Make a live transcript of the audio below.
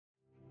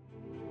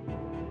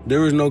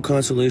There is no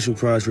consolation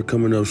prize for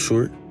coming up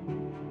short.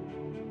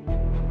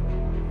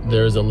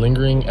 There is a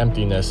lingering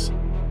emptiness,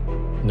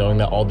 knowing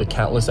that all the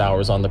countless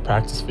hours on the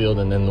practice field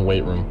and in the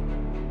weight room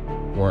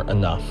weren't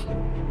enough.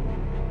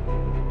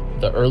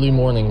 The early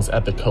mornings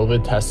at the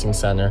COVID testing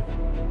center,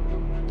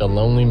 the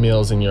lonely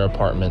meals in your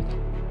apartment,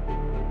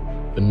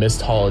 the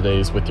missed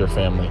holidays with your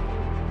family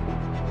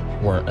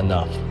weren't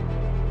enough.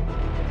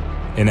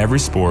 In every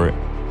sport,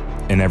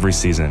 in every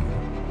season,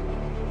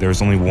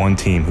 there's only one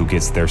team who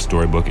gets their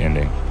storybook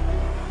ending.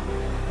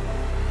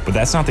 But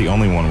that's not the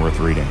only one worth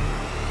reading.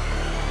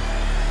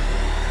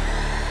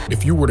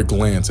 If you were to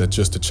glance at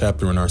just a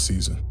chapter in our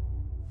season,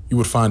 you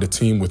would find a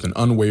team with an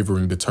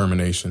unwavering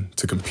determination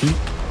to compete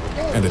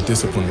and a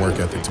disciplined work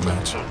ethic to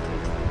match.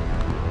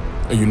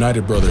 A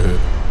united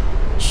brotherhood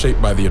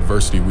shaped by the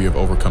adversity we have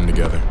overcome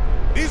together.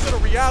 These are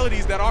the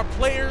realities that our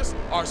players,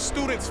 our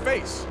students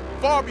face.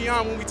 Far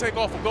beyond when we take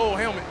off a gold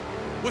helmet,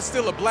 we're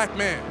still a black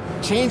man.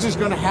 Change is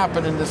going to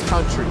happen in this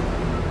country,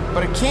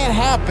 but it can't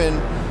happen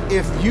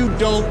if you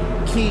don't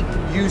keep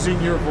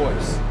using your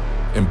voice.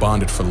 And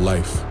bonded for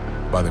life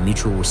by the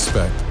mutual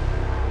respect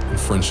and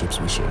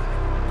friendships we share.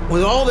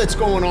 With all that's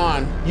going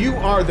on, you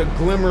are the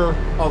glimmer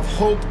of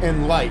hope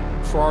and light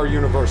for our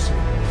university.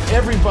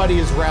 Everybody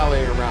is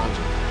rallying around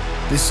you.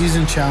 This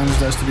season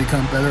challenged us to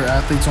become better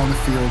athletes on the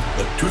field.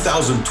 The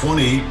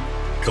 2020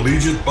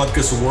 Collegiate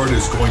Butkus Award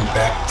is going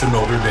back to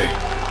Notre Dame.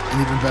 And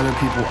even better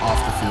people off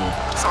the field.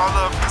 It's all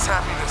love, it's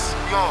happiness.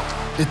 We all.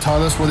 It taught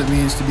us what it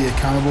means to be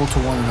accountable to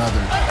one another.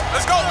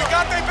 Let's go, we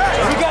got their back.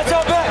 We got your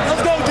back.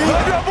 Let's go, D.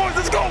 Let's go, boys,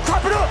 let's go,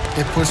 clap it up.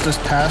 It pushed us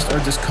past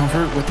our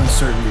discomfort with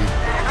uncertainty.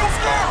 Don't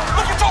scare.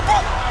 Look at your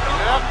brother.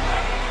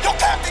 Yeah. Your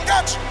captain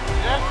got you.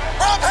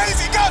 Yeah. Rob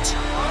Hazy got you.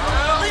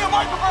 Yeah. Liam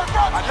Eichenberg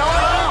got you. I know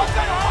you.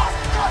 Isaiah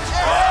Austin got you.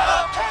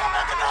 Yeah. Cam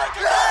McInerney got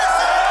you.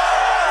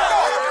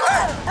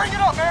 Hey, bring it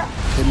up, man.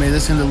 It made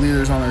us into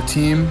leaders on our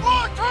team,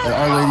 at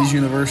Our Ladies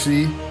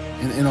University,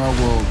 and in our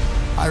world.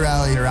 I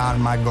rallied around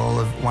my goal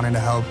of wanting to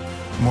help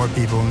more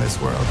people in this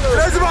world.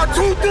 There's about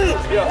two things,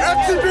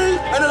 FTB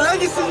and the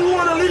legacy you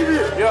want to leave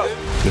here.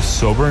 The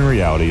sobering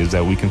reality is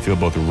that we can feel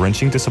both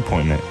wrenching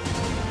disappointment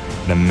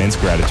and immense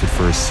gratitude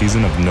for a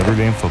season of Notre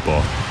Dame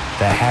football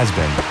that has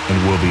been and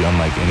will be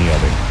unlike any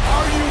other.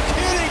 Are you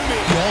kidding me?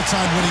 The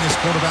all-time winningest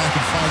quarterback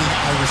in Fighting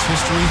Irish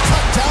history.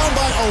 Cut down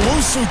by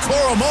Owusu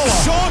Koromoa.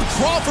 Sean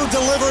Crawford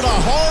delivered a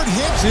hard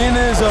hit to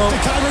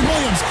Kyron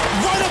Williams.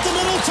 Right up the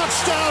middle,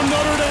 touchdown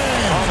Notre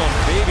Dame. Oh,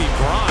 baby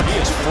Braun,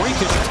 he is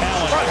freakish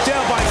talent. Brought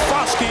down by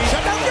Foskey. Shut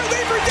down for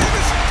Avery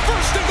Davis.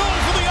 First and goal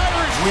for the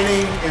Irish.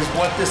 Winning is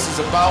what this is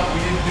about.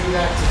 We didn't do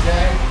that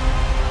today,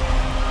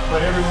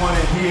 but everyone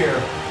in here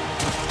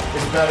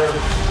is better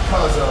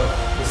because of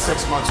the 6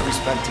 months we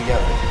spent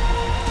together.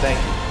 Thank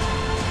you.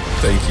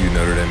 Thank you,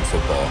 Notre Dame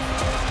football.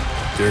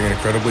 During an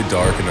incredibly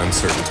dark and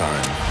uncertain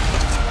time,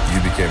 you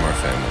became our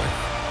family.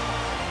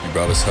 You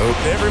brought us hope.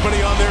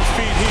 Everybody on their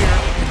feet here.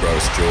 You brought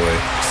us joy.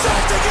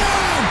 Sacked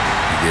again!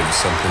 You gave us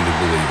something to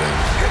believe in.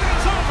 It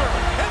is over,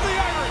 and the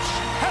Irish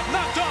have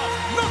knocked off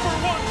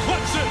 #1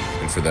 Clemson.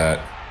 And for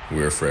that, we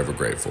are forever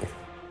grateful.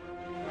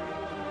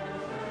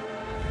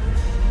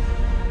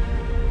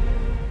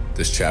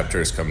 This chapter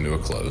has come to a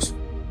close.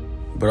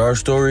 But our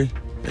story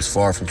is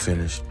far from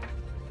finished.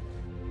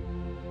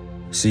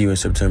 See you in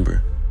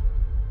September.